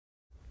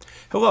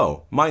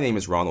Hello, my name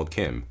is Ronald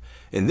Kim.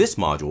 In this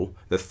module,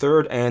 the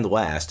third and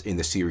last in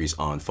the series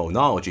on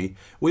phonology,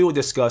 we will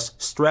discuss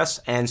stress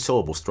and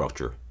syllable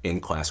structure in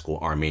classical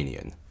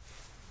Armenian.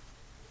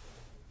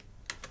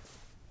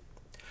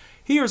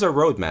 Here's a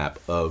roadmap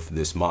of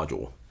this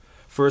module.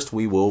 First,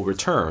 we will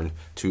return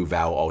to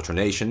vowel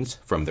alternations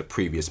from the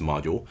previous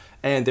module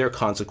and their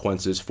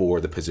consequences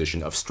for the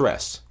position of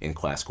stress in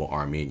classical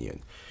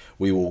Armenian.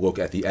 We will look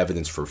at the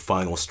evidence for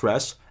final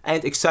stress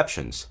and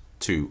exceptions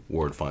to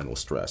word final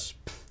stress.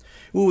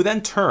 We will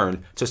then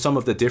turn to some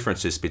of the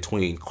differences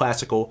between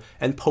classical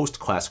and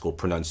post-classical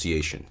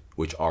pronunciation,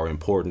 which are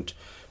important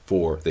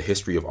for the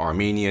history of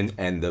Armenian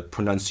and the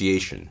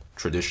pronunciation,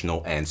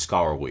 traditional and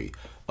scholarly,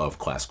 of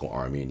classical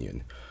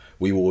Armenian.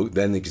 We will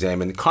then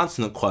examine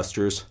consonant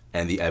clusters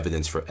and the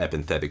evidence for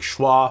epenthetic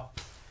schwa,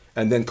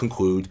 and then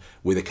conclude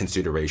with a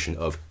consideration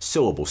of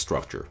syllable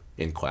structure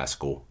in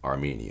classical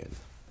Armenian.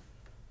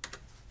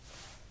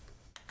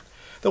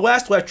 The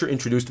last lecture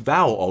introduced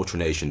vowel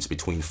alternations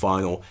between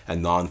final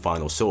and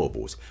non-final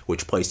syllables,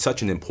 which play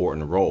such an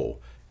important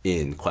role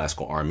in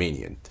classical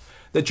Armenian.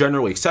 The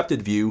generally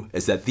accepted view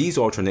is that these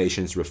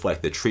alternations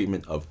reflect the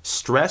treatment of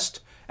stressed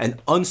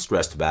and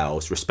unstressed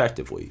vowels,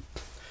 respectively.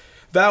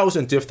 Vowels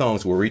and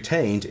diphthongs were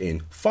retained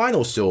in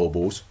final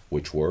syllables,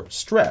 which were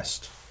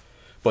stressed.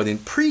 But in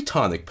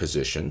pretonic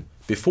position,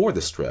 before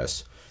the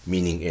stress,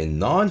 meaning in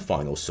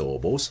non-final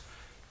syllables,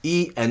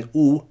 e and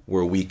u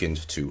were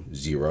weakened to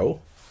 0,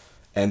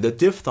 and the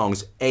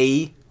diphthongs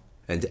a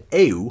and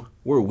eu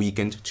were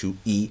weakened to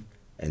e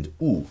and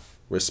u,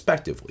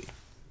 respectively.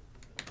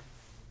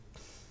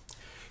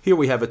 Here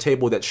we have a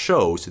table that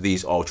shows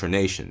these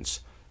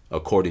alternations,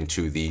 according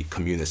to the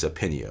communis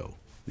opinio,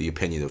 the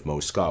opinion of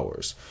most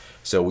scholars.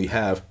 So we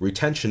have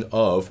retention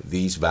of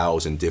these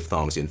vowels and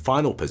diphthongs in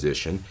final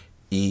position,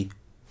 e,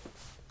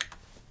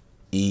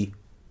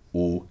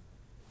 u,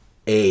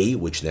 a,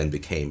 which then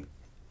became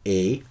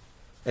a,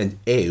 and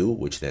eu,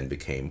 which then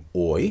became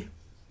oi.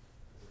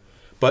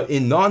 But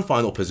in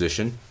non-final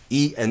position,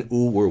 e and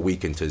u were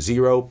weakened to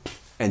 0,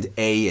 and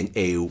a and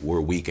eu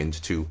were weakened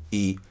to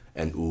e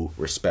and u,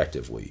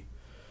 respectively.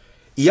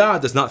 Ia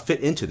does not fit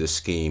into this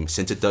scheme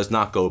since it does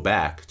not go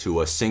back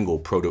to a single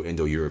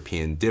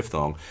Proto-Indo-European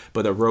diphthong,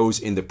 but arose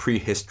in the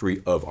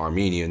prehistory of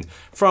Armenian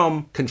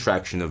from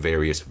contraction of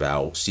various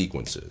vowel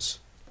sequences.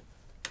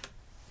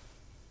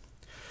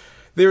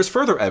 There is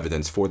further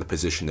evidence for the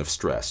position of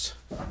stress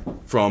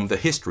from the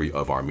history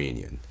of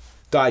Armenian.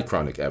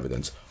 Diachronic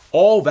evidence.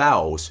 All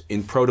vowels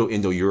in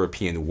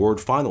Proto-Indo-European word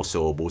final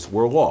syllables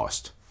were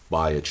lost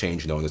by a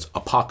change known as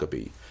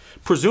apocope.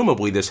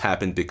 Presumably this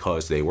happened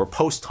because they were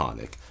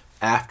post-tonic,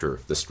 after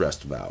the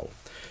stressed vowel.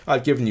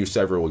 I've given you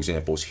several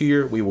examples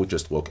here. We will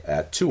just look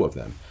at two of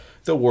them.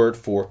 The word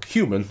for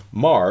human,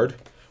 mard,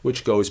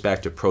 which goes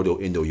back to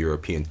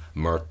Proto-Indo-European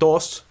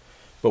mertos,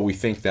 but we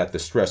think that the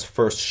stress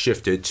first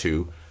shifted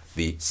to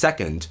the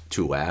second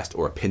to last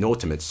or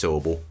penultimate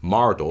syllable,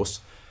 mardos,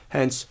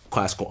 hence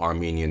classical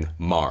Armenian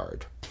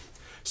mard.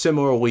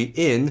 Similarly,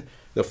 in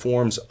the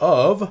forms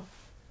of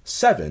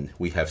 7,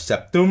 we have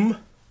septum,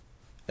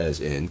 as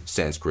in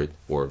Sanskrit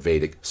or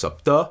Vedic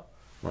sapta,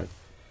 right?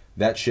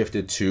 That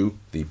shifted to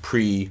the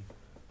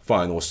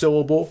pre-final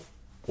syllable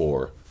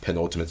or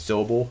penultimate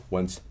syllable,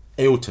 whence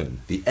euten.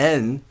 The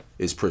N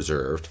is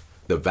preserved,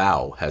 the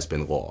vowel has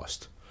been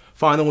lost.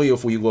 Finally,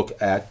 if we look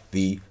at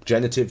the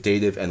genitive,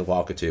 dative, and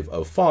locative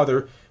of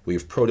father, we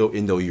have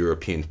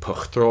Proto-Indo-European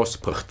pchtros,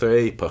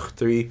 pchtre,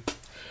 pchtri.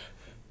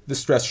 The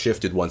stress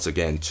shifted once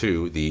again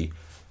to the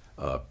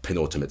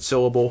penultimate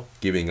syllable,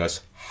 giving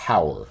us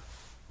hour,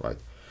 right?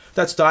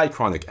 That's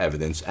diachronic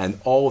evidence, and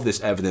all of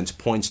this evidence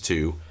points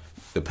to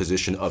the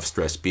position of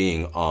stress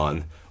being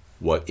on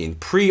what in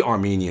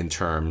pre-Armenian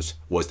terms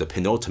was the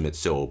penultimate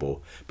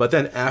syllable, but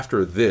then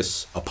after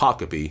this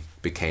apocope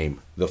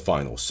became the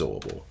final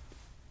syllable.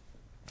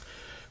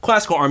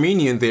 Classical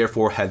Armenian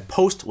therefore had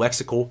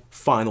post-lexical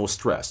final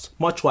stress,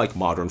 much like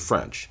modern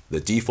French. The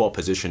default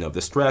position of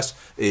the stress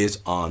is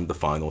on the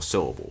final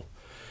syllable.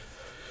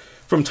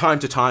 From time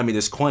to time it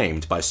is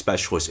claimed by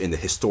specialists in the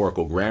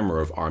historical grammar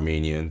of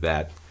Armenian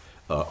that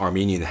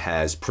Armenian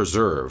has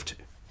preserved,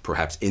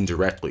 perhaps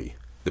indirectly,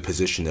 the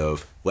position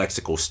of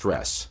lexical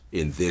stress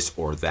in this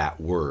or that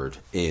word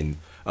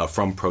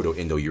from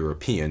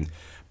Proto-Indo-European,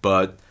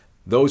 but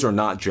those are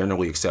not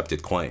generally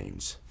accepted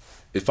claims.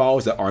 It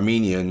follows that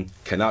Armenian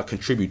cannot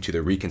contribute to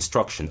the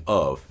reconstruction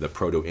of the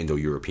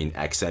Proto-Indo-European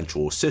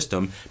accentual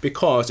system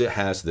because it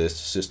has this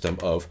system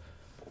of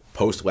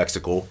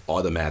post-lexical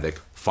automatic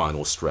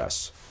final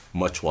stress,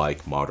 much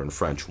like modern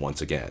French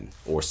once again,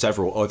 or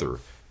several other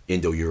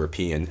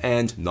Indo-European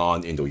and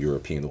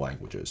non-Indo-European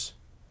languages.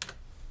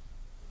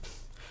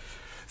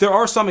 There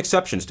are some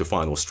exceptions to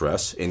final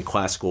stress in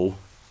classical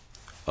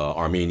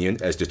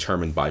Armenian as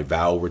determined by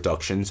vowel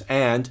reductions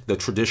and the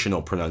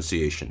traditional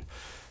pronunciation,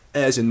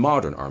 as in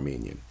modern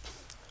Armenian.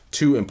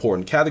 Two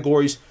important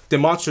categories,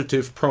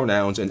 demonstrative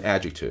pronouns and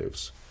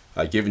adjectives.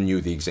 I've given you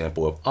the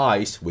example of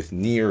ice with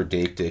near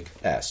dative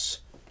s.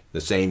 The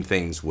same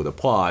things would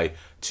apply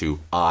to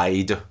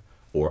id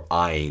or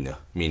ein,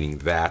 meaning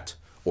that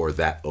or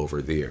that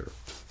over there.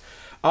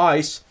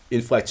 Eis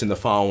inflects in the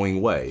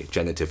following way: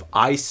 genitive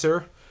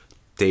eiser,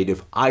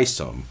 dative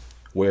eisum,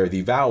 where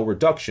the vowel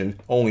reduction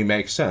only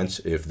makes sense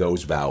if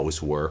those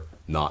vowels were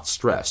not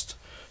stressed.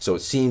 So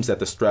it seems that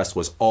the stress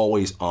was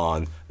always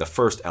on the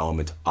first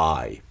element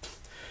I.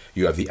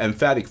 You have the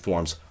emphatic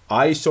forms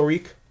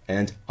eisorik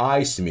and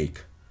eismik,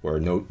 where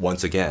note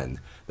once again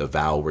the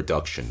vowel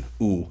reduction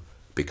u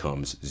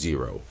becomes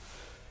 0.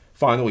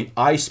 Finally,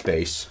 I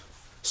space,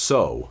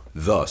 so,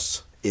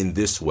 thus, in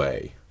this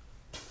way.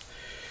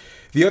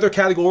 The other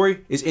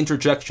category is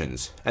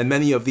interjections, and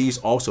many of these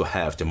also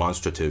have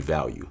demonstrative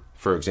value.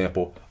 For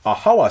example,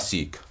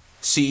 ahawasik,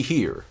 see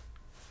here,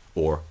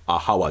 or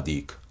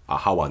ahawadik,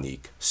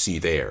 ahawanik, see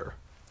there,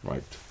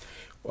 right?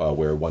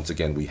 Where once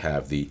again we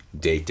have the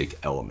datic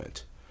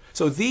element.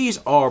 So these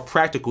are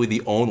practically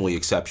the only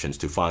exceptions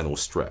to final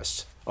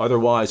stress.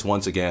 Otherwise,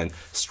 once again,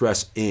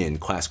 stress in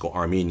Classical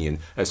Armenian,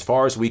 as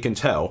far as we can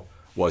tell,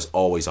 was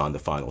always on the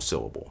final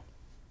syllable.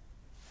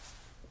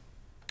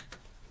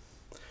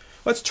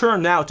 Let's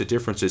turn now to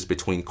differences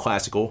between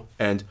classical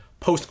and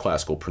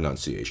post-classical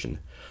pronunciation.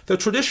 The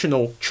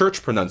traditional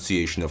church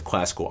pronunciation of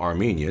Classical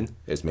Armenian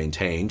is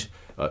maintained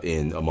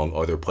in, among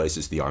other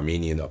places, the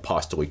Armenian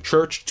Apostolic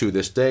Church to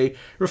this day,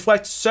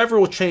 reflects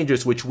several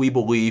changes which we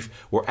believe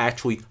were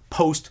actually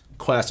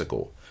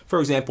post-classical. For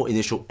example,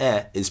 initial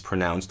e is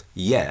pronounced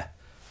ye.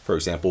 For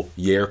example,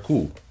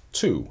 yerku,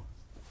 2.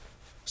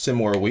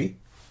 Similarly,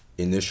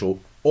 initial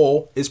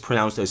o is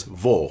pronounced as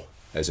vo,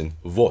 as in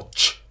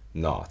voch,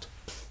 not.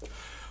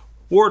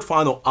 Word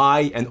final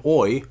I and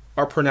oi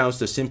are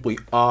pronounced as simply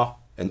a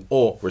and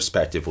o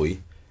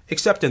respectively,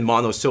 except in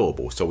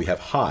monosyllable, so we have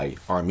High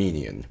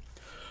Armenian.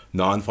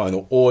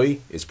 Non-final oi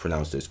is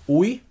pronounced as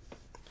ui.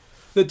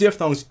 The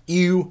diphthongs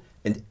u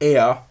and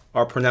ea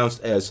are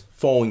pronounced as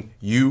following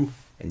u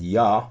and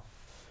ya.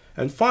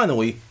 And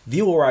finally,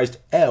 velarized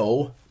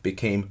l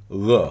became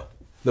l,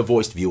 the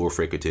voiced velar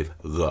fricative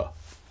l.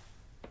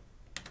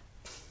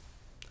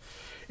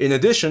 In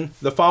addition,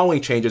 the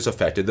following changes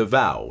affected the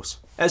vowels.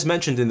 As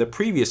mentioned in the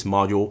previous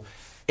module,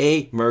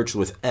 a merged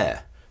with e.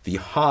 The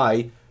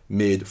high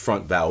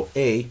mid-front vowel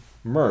a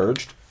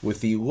merged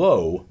with the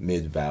low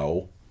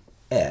mid-vowel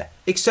e,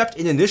 except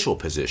in initial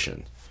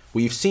position.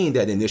 We've seen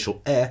that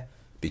initial e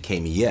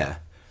became ye,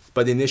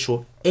 but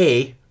initial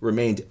a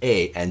remained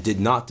a and did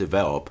not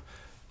develop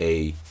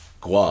a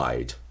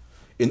glide.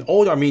 In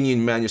Old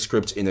Armenian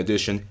manuscripts, in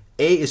addition,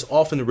 a is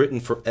often written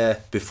for e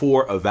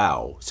before a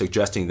vowel,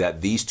 suggesting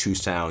that these two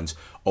sounds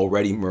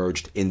already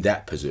merged in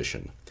that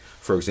position.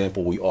 For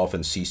example, we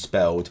often see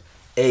spelled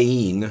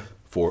ein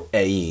for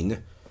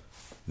ein,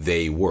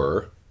 they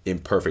were,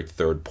 imperfect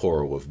third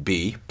plural of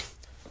be.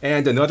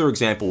 And another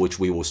example which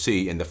we will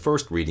see in the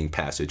first reading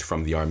passage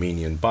from the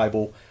Armenian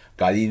Bible,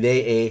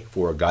 Galilee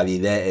for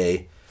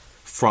Galilee,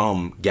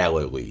 from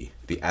Galilee,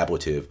 the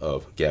ablative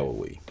of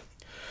Galilee.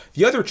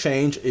 The other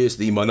change is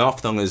the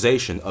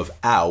monophthongization of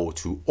ao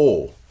to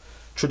o,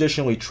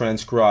 traditionally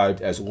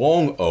transcribed as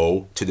long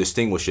o to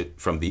distinguish it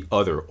from the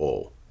other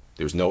o.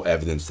 There's no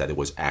evidence that it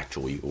was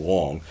actually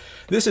long.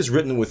 This is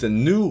written with a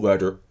new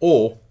letter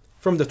o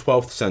from the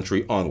 12th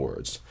century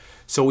onwards.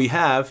 So we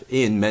have,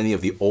 in many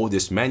of the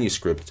oldest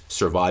manuscripts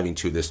surviving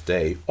to this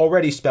day,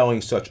 already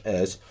spellings such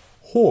as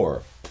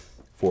hor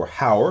for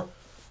haur,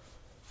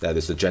 that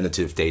is the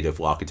genitive, dative,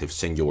 locative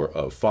singular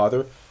of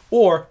father,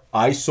 or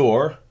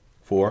isor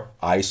for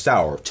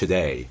isaur,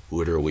 today,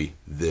 literally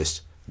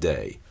this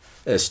day,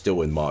 as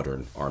still in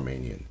modern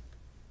Armenian.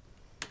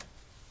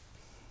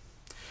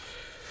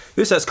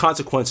 This has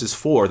consequences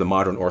for the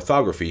modern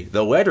orthography.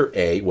 The letter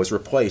A was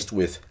replaced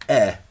with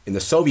E in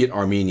the Soviet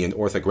Armenian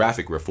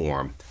orthographic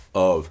reform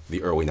of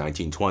the early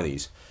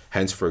 1920s.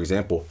 Hence, for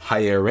example,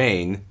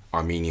 Hyerein,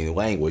 Armenian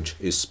language,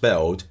 is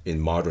spelled in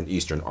modern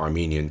Eastern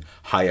Armenian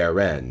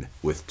Hyeren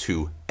with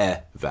 2 E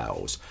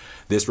vowels.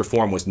 This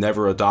reform was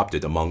never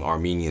adopted among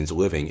Armenians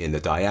living in the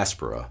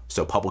diaspora,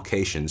 so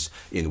publications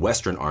in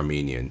Western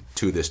Armenian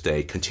to this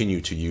day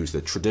continue to use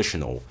the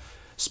traditional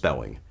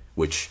spelling,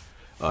 which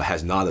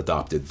has not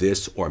adopted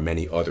this or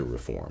many other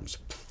reforms.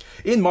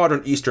 In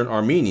modern Eastern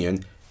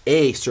Armenian,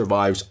 A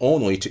survives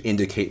only to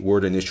indicate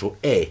word initial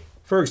A.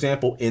 For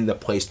example, in the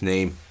place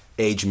name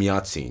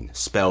Ejmiatsin,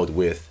 spelled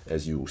with,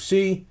 as you will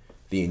see,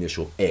 the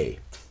initial A.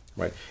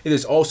 Right? It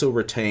is also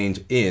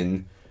retained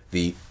in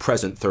the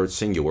present third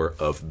singular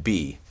of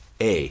B,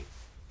 A,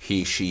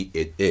 he, she,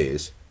 it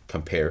is,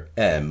 compare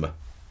M,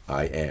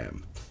 I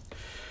am.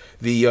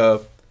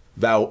 The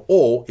vowel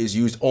O is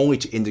used only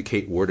to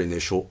indicate word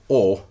initial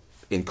O,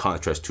 in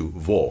contrast to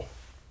vo.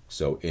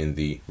 So in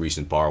the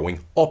recent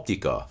borrowing,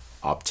 optica,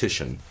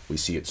 optician, we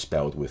see it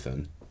spelled with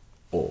an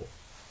O.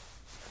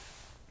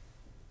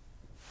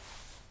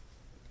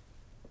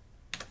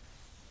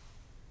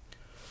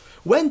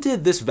 When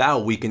did this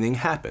vowel weakening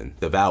happen,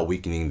 the vowel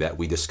weakening that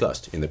we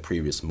discussed in the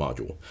previous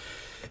module?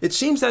 It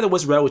seems that it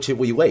was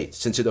relatively late,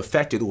 since it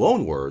affected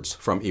loanwords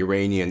from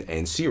Iranian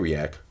and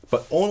Syriac,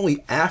 but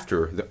only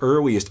after the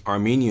earliest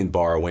Armenian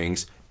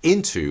borrowings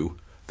into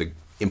the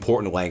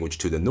important language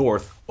to the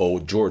north,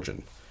 Old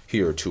Georgian.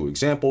 Here are two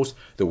examples.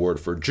 The word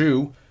for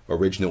Jew,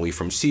 originally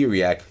from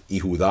Syriac,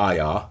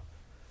 Ihudaya,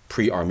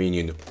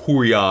 pre-Armenian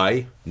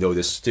Huriai,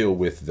 notice still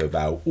with the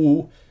vowel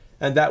U,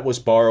 and that was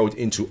borrowed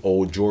into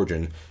Old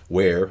Georgian,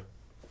 where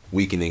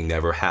weakening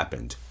never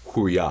happened,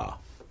 Huria.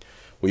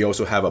 We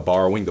also have a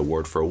borrowing, the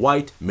word for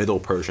white, Middle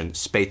Persian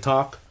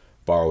Spetak,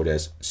 borrowed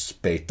as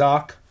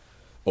Spetak,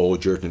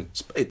 Old Georgian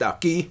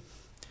Spetaki,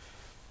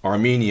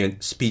 Armenian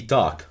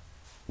Spitak,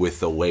 with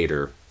the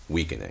later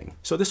weakening.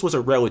 So this was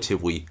a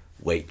relatively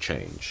late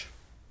change.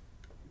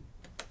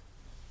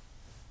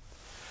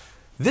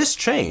 This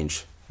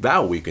change,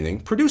 vowel weakening,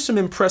 produced some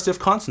impressive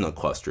consonant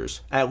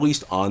clusters, at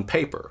least on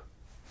paper.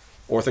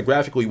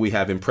 Orthographically, we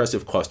have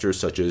impressive clusters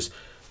such as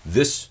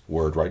this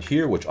word right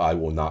here, which I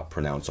will not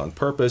pronounce on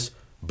purpose,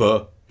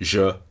 b,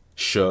 j,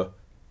 sh,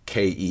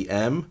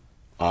 kem,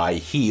 I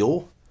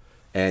heal,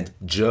 and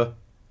j,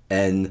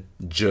 n,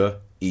 j,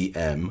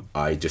 em,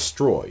 I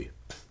destroy.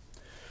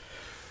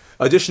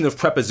 Addition of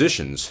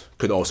prepositions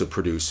could also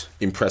produce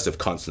impressive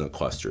consonant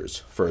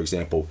clusters. For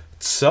example,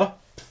 ts,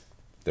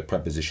 the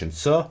preposition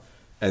ts,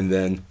 and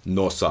then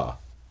nosa,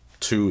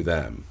 to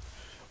them.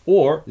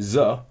 Or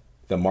z,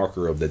 the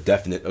marker of the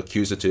definite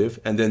accusative,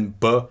 and then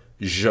b,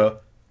 j,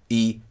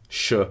 I,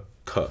 sh,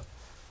 k.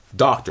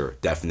 Doctor,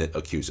 definite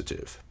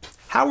accusative.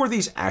 How were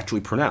these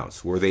actually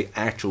pronounced? Were they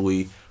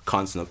actually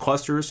consonant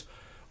clusters,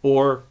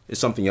 or is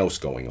something else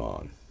going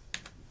on?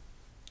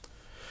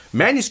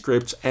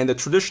 Manuscripts and the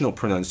traditional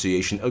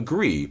pronunciation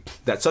agree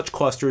that such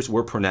clusters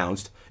were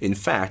pronounced, in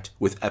fact,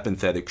 with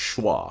epenthetic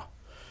schwa.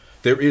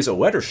 There is a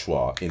letter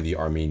schwa in the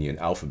Armenian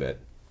alphabet,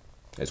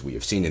 as we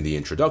have seen in the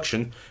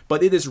introduction,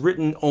 but it is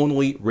written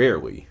only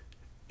rarely.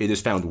 It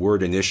is found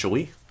word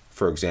initially,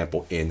 for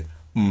example, in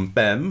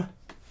mpem,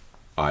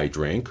 I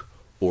drink,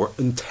 or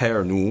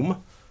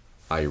internum,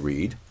 I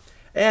read,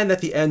 and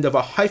at the end of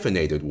a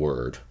hyphenated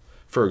word.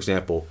 For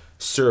example,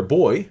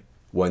 serboy,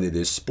 when it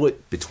is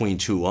split between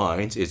two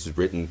lines, it's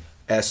written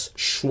s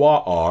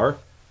schwa r,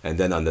 and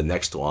then on the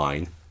next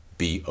line,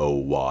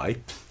 boy.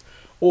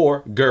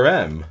 Or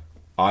gerem,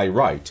 I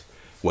write,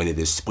 when it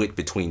is split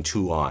between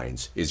two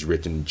lines, is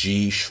written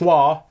g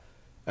schwa,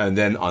 and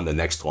then on the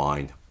next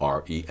line,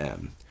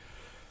 rem.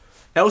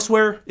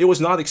 Elsewhere, it was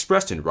not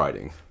expressed in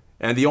writing,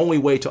 and the only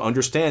way to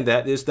understand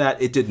that is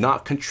that it did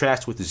not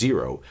contrast with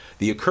zero.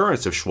 The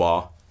occurrence of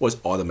schwa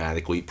was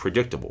automatically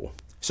predictable.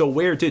 So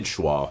where did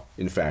schwa,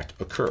 in fact,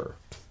 occur?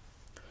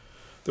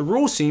 The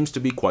rule seems to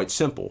be quite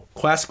simple.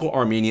 Classical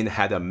Armenian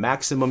had a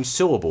maximum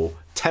syllable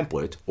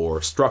template,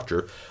 or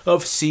structure,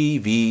 of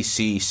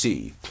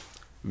CVCC,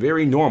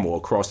 very normal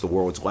across the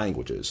world's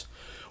languages.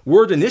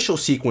 Word initial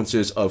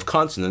sequences of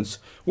consonants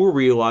were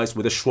realized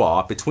with a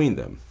schwa between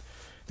them.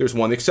 There's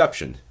one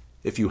exception.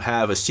 If you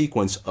have a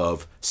sequence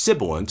of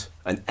sibilant,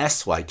 an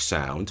S-like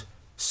sound,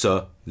 s,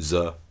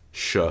 z,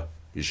 sh,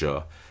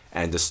 j,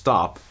 and a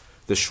stop,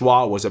 the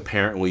schwa was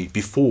apparently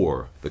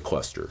before the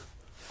cluster.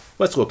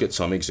 Let's look at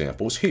some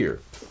examples here.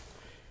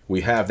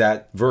 We have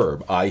that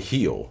verb, I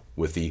heal,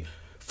 with the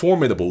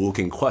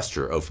formidable-looking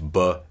cluster of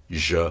b,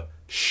 j,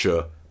 sh,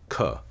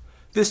 k.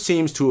 This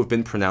seems to have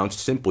been pronounced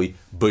simply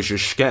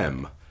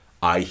bjshkem,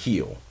 I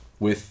heal,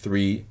 with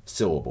three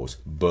syllables,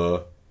 b,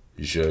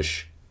 j,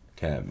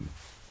 kem.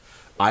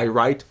 I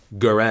write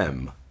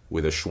gerem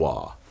with a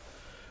schwa.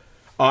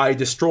 I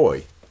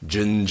destroy,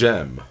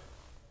 jinjem.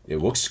 It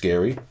looks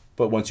scary,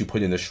 but once you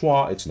put in a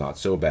schwa, it's not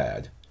so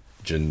bad,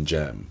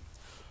 jinjem.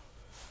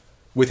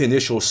 With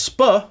initial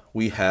sp,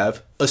 we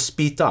have a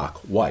spitak,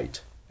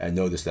 white. And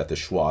notice that the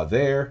schwa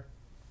there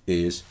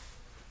is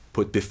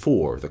put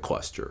before the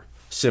cluster.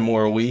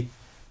 Similarly,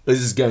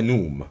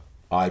 izganum,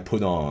 I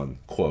put on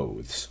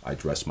clothes, I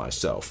dress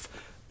myself.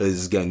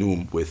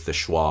 Izganum with the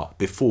schwa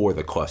before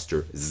the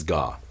cluster,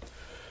 zga.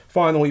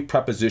 Finally,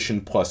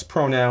 preposition plus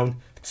pronoun,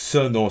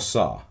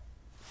 tsnosa,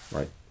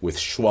 right, with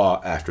schwa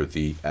after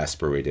the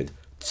aspirated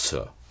ts.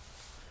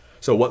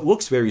 So what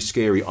looks very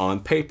scary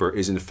on paper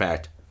is in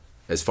fact,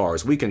 as far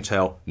as we can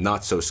tell,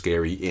 not so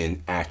scary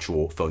in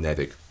actual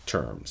phonetic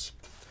terms.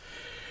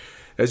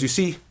 As you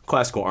see,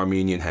 Classical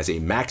Armenian has a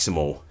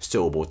maximal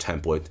syllable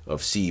template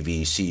of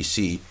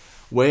CVCC.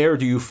 Where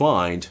do you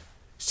find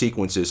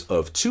sequences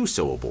of two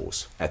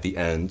syllables at the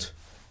end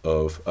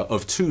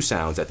of two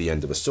sounds at the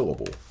end of a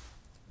syllable?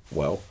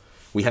 Well,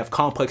 we have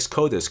complex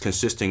codas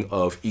consisting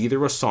of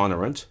either a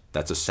sonorant,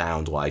 that's a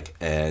sound like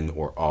N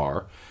or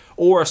R,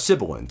 or a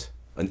sibilant,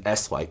 an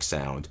S-like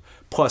sound,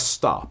 plus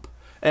stop.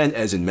 And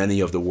as in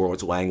many of the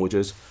world's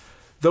languages,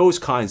 those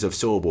kinds of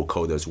syllable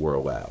codas were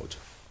allowed.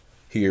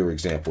 Here are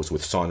examples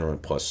with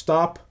sonorant plus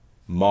stop,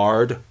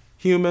 mard,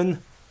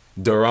 human,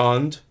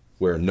 durand,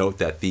 where note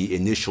that the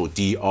initial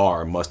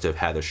dr must have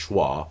had a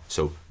schwa,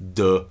 so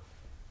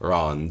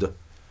d-rand,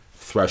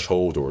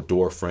 threshold or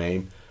door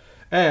frame,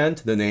 and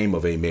the name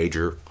of a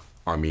major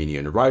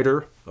Armenian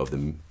writer of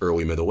the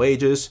early Middle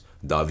Ages,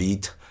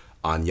 David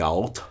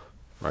Anyalt,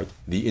 right,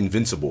 the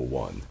invincible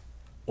one,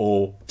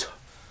 ot.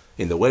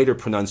 In the later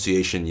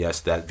pronunciation,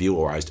 yes, that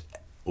velarized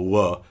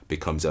l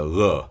becomes a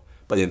l,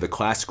 but in the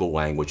classical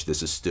language,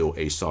 this is still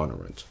a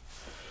sonorant.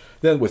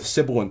 Then with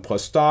sibilant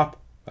plus stop,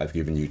 I've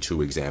given you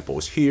two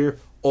examples here,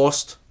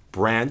 ost,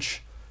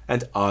 branch,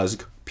 and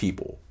azg,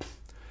 people.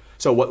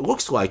 So what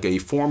looks like a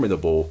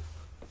formidable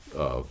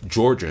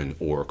Georgian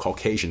or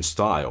Caucasian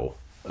style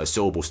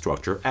syllable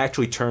structure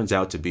actually turns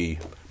out to be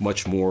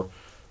much more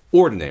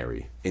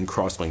ordinary in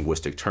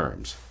cross-linguistic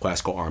terms.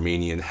 Classical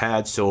Armenian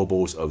had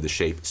syllables of the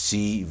shape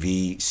C,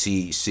 V,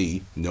 C,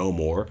 C, no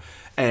more,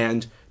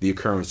 and the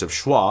occurrence of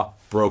schwa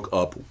broke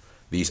up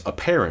these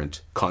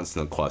apparent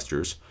consonant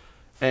clusters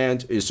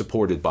and is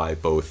supported by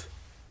both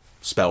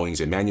spellings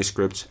in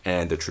manuscripts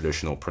and the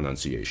traditional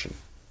pronunciation.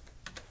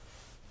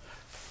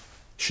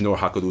 Shinor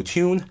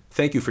Hakalutun,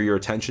 thank you for your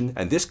attention,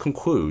 and this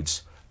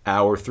concludes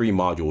our 3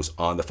 modules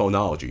on the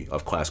phonology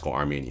of Classical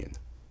Armenian.